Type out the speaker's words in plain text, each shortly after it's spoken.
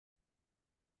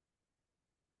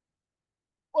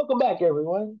Welcome back,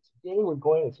 everyone. Today we're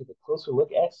going to take a closer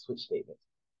look at switch statements.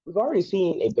 We've already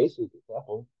seen a basic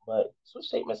example, but switch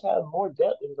statements have more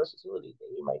depth and versatility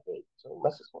than you might think. So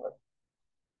let's explore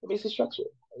the basic structure.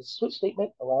 A switch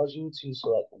statement allows you to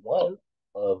select one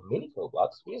of many code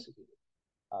blocks to be executed.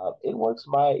 It works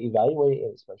by evaluating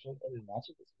an expression and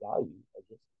matching its value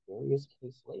against various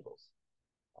case labels.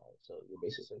 So your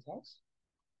basic syntax,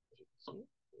 as you can see,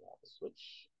 we have a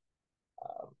switch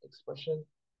expression.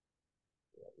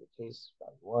 Your case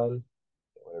value one,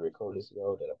 whatever your code needs to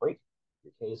go, then a break.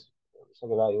 Your case, whatever your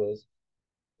second value is,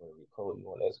 whatever your code you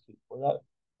want to execute for that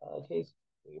case,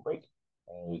 then you break.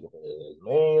 And you can put as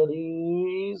many of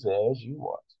these as you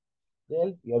want.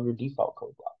 Then you have your default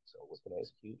code block. So what's going to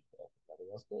execute if nothing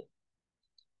else did.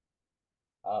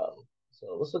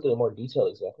 So let's look at a more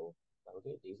detailed example.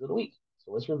 Okay, days of the week.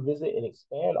 So let's revisit and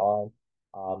expand on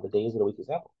the days of the week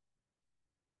example.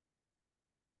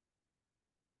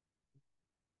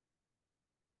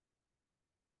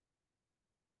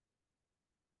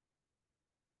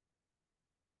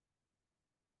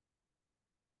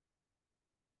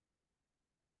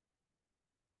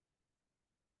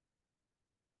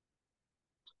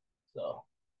 So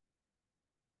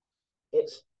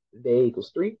it's day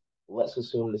equals 3. Let's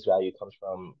assume this value comes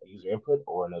from a user input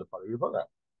or another part of your program.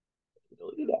 We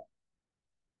don't do that.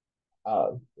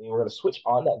 And we're going to switch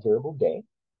on that variable day.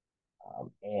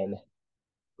 And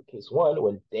for case one,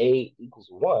 when day equals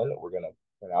 1, we're going to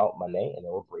print out Monday, and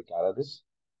then we'll break out of this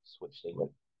switch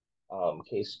statement.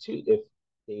 Case 2, if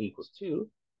day equals 2,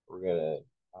 we're going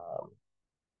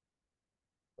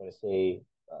to say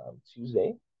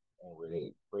Tuesday, and we're going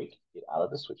to break, get out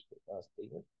of the switch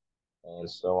statement, and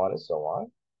so on and so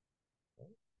on.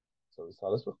 Okay. So we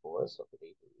saw this before. So for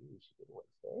day 3, we should get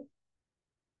Wednesday.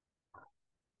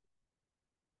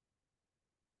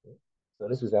 Okay. So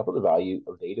in this example, the value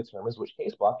of day determines which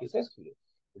case block is executed.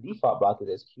 The default block is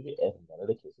executed if none of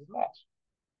the cases match.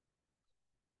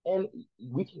 And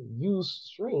we can use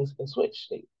strings and switch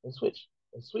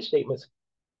statements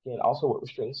can also work with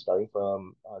strings starting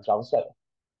from Java 7.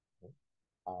 Okay.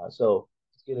 So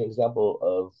let's get an example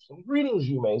of some greetings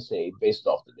you may say based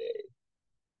off the day.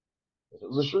 If it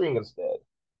was a string instead,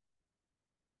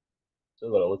 so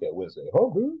we're gonna look at Wednesday. Oh,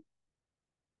 good.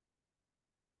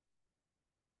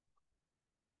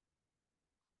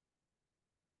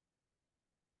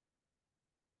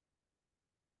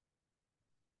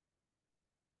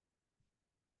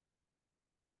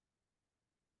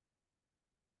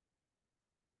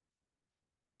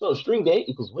 So string date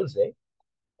equals Wednesday.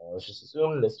 Let's just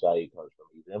assume this value comes from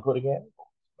user input again.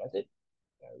 Method.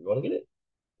 We want to get it.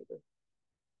 Okay.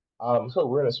 So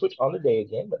we're going to switch on the day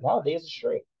again, but now day is a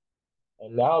string.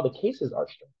 And now the cases are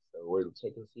strings. So we're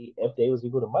taking to see if day was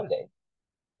equal to Monday.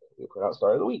 We put out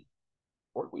start of the week,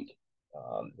 work week.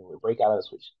 Then we break out of the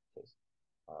switch case,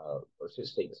 or switch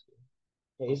statements.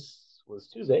 Case was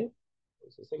Tuesday.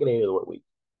 It's the second day of the work week.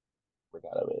 Break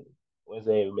out of it.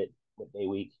 Wednesday, midday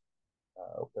week.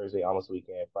 Thursday, almost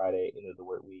weekend. Friday, end of the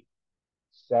work week.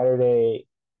 Saturday,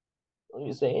 don't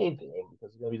even say anything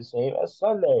because it's gonna be the same as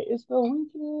Sunday. It's the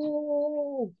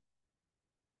weekend.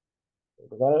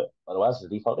 We got it. Otherwise, it's a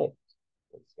default day.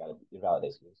 It's got to be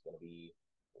invalidate. It's going to be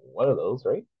one of those,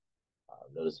 right?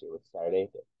 Notice here with Saturday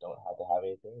that don't have to have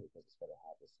anything because it's going to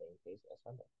have the same case as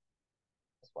Sunday.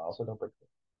 That's why also don't break it.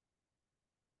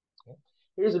 Okay.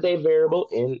 Here's the day variable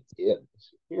here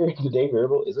the day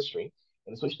variable is a string,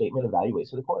 and the switch statement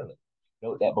evaluates it accordingly.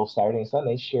 Note that both Saturday and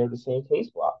Sunday share the same case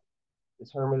block,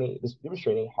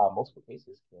 demonstrating how multiple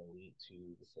cases can lead to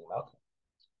the same outcome.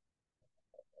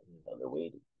 Another way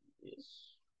to do this.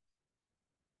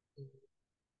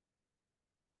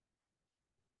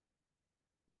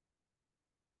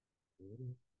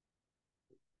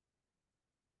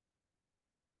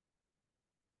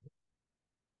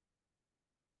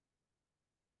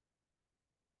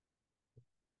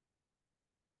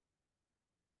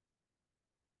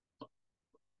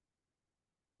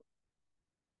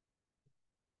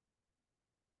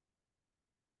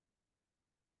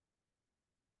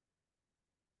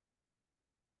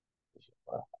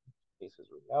 Cases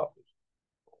written out.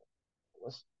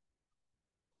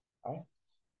 All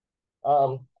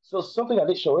right. So something I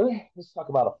did show earlier. Let's talk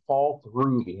about a fall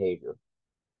through behavior.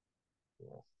 You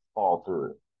know, fall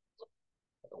through,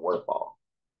 like a word fall.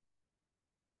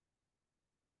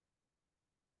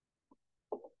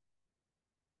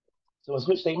 So in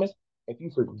switch statements, if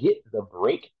you forget the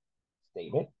break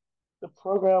statement, the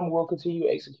program will continue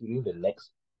executing the next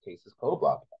case's code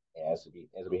block as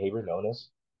a behavior known as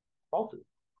fall through.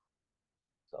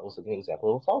 So let's look at an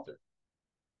example of a fall through.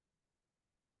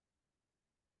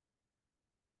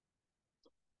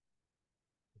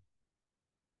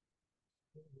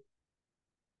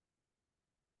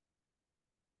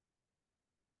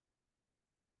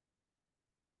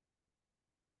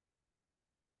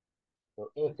 So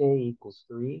int day equals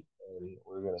 3, and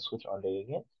we're going to switch on day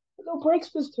again. But no breaks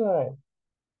this time,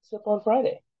 except on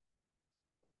Friday.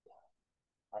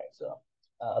 All right, so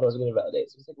those are going to validate.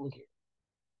 So let's take a look here.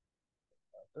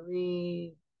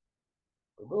 3,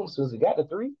 boom. As soon as it got to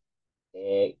 3,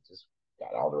 it just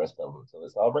got all the rest of them. So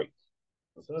it's all break.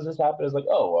 As soon as this happened, it's like,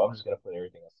 oh, well, I'm just going to put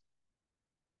everything else.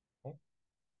 Okay?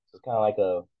 So it's kind of like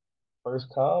a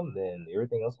first come, then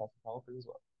everything else has to follow through as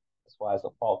well. That's why it's a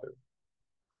fall through.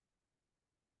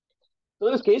 So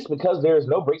in this case, because there is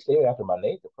no break statement after my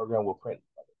name, the program will print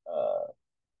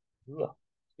no,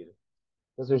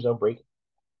 because there's no break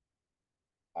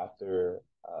after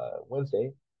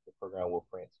Wednesday, the program will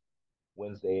print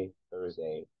Wednesday,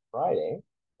 Thursday, Friday.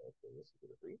 Okay,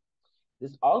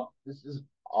 this is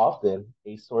often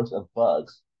a source of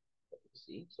bugs that you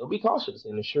see. So be cautious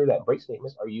and ensure that break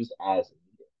statements are used as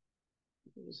needed.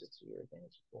 You can use this to your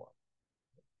advantage if you want.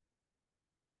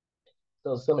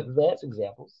 So some advanced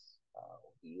examples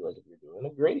would be like if you're doing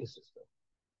a grading system.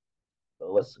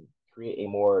 So let's create a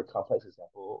more complex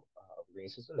example of a grading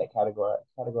system that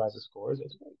categorizes scores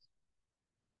into grades.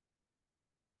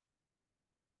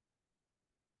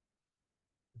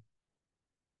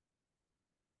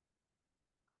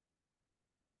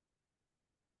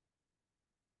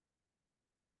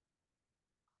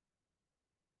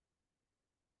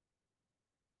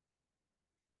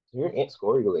 So here int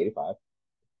score equals 85.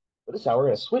 But this time we're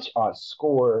going to switch on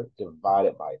score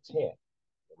divided by 10.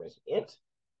 Remember it's int,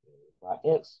 by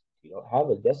ints. We don't have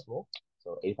a decimal.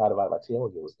 So 85 divided by 10 will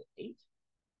give us the 8.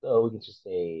 So we can just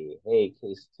say, hey,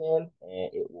 case 10, and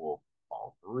it will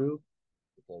fall through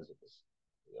because if it's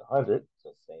 100, it's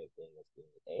the same thing as being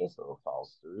A, so it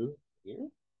falls through here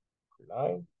for 9.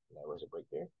 And that was a break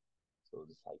there. So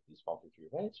this type these fall through to your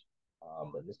advantage.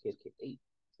 But in this case, case 8.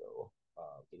 So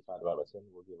 85 divided by 10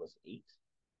 will give us 8.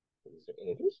 So these are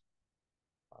integers.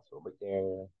 So we'll break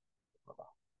there.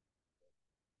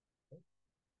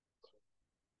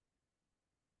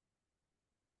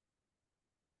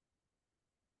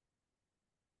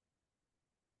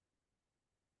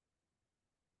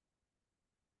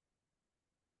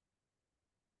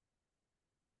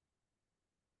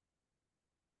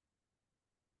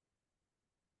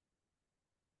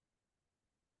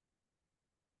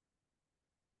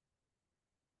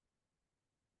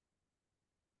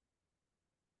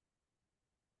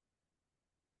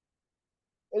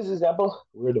 In this example,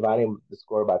 we're dividing the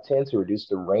score by 10 to reduce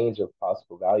the range of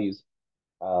possible values.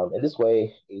 In this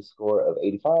way, a score of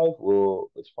 85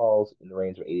 which falls in the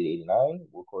range of 80 to 89,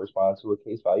 will correspond to a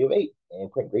case value of 8 and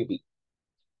print grade B.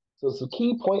 So some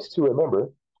key points to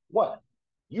remember. 1,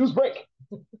 use break.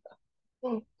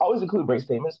 Always include break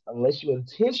statements unless you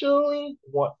intentionally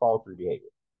want fall through behavior.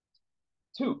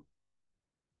 2,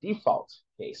 default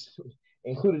case.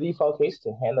 Include a default case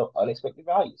to handle unexpected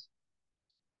values.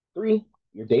 3,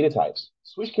 your data types.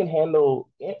 Switch can handle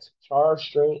int, char,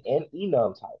 string, and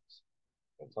enum types.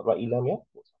 Can we talk about enum yet?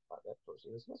 We'll talk about that first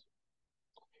in this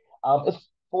lesson. If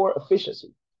for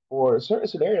efficiency, for certain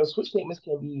scenarios, switch statements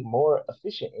can be more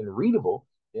efficient and readable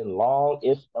than long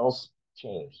if-else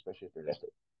change, especially if they're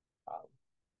nested. Um,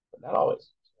 but not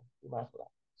always. So be mindful of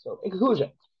that. So in conclusion,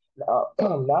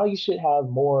 now you should have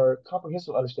more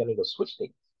comprehensive understanding of switch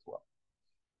statements as well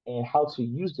and how to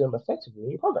use them effectively in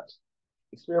your programs.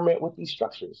 Experiment with these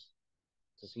structures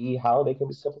to see how they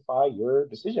can simplify your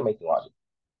decision-making logic.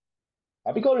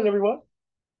 Happy coding, everyone.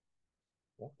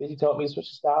 Busy told me to switch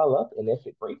the style up, and if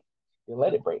it breaks, then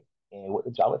let it break. And with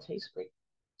the Java tastes great.